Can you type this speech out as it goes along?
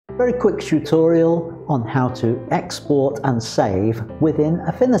Very quick tutorial on how to export and save within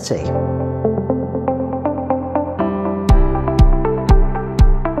Affinity.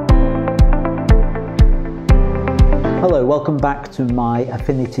 Hello, welcome back to my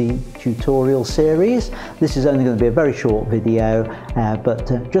Affinity tutorial series. This is only going to be a very short video,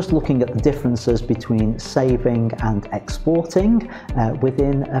 but just looking at the differences between saving and exporting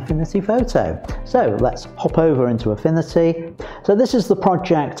within Affinity Photo. So let's hop over into Affinity. So this is the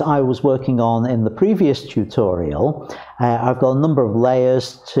project I was working on in the previous tutorial. I've got a number of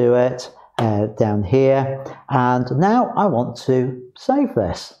layers to it down here, and now I want to save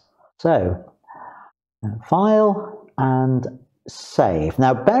this. So File and Save.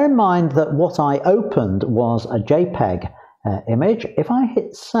 Now bear in mind that what I opened was a JPEG image. If I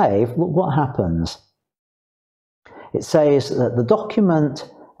hit save, look what happens. It says that the document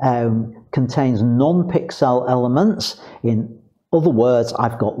contains non-pixel elements. In other words,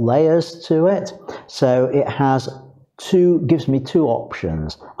 I've got layers to it. So it has gives me two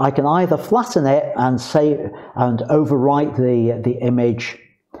options. I can either flatten it and save and overwrite the image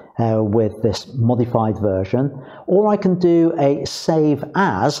with this modified version, or I can do a save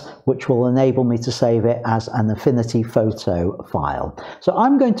as, which will enable me to save it as an Affinity Photo file. So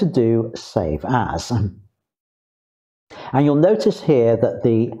I'm going to do save as, and you'll notice here that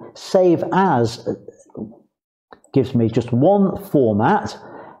the save as gives me just one format,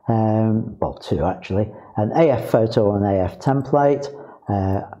 well, two actually, an AF photo or an AF template.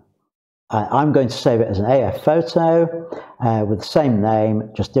 I'm going to save it as an AF photo with the same name,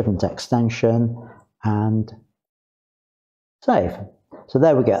 just different extension, and save. So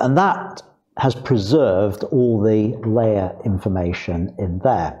there we go, and that has preserved all the layer information in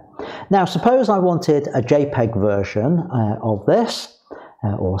there. Now suppose I wanted a JPEG version of this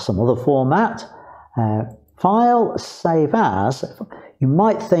or some other format. File, Save As. You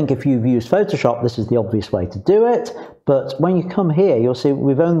might think if you've used Photoshop this is the obvious way to do it, but when you come here you'll see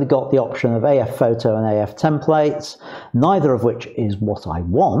we've only got the option of AF photo and AF templates, neither of which is what I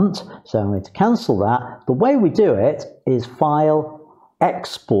want, so I'm going to cancel that. The way we do it is File,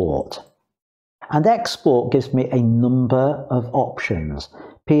 Export, and Export gives me a number of options: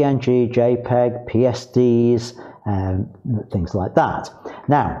 PNG, JPEG, PSDs, things like that.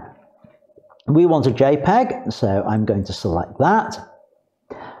 Now we want a JPEG, so I'm going to select that.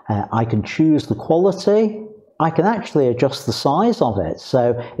 I can choose the quality. I can actually adjust the size of it.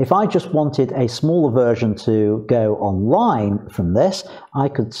 So if I just wanted a smaller version to go online from this, I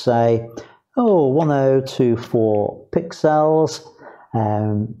could say, 1024 pixels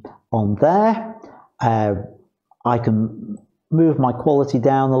on there. I can move my quality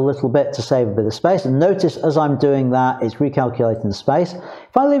down a little bit to save a bit of space. And notice as I'm doing that, it's recalculating the space.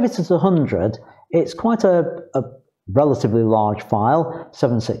 If I leave it at 100, it's quite a relatively large file,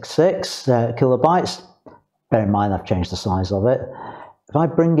 766 kilobytes. Bear in mind I've changed the size of it. If I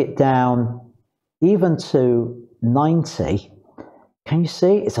bring it down even to 90, can you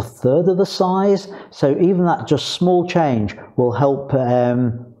see it's a third of the size? So even that just small change will help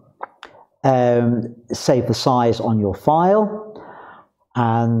save the size on your file.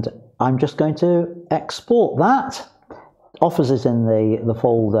 And I'm just going to export that. Offers is in the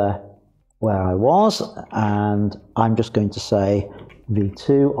folder where I was, and I'm just going to say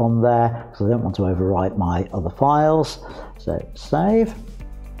V2 on there because I don't want to overwrite my other files. So save,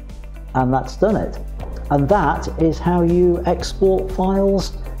 and that's done it. And that is how you export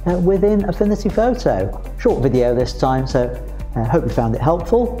files within Affinity Photo. Short video this time, so hope you found it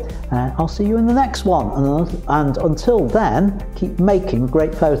helpful. I'll see you in the next one, and until then, keep making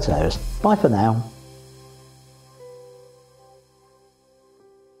great photos. Bye for now.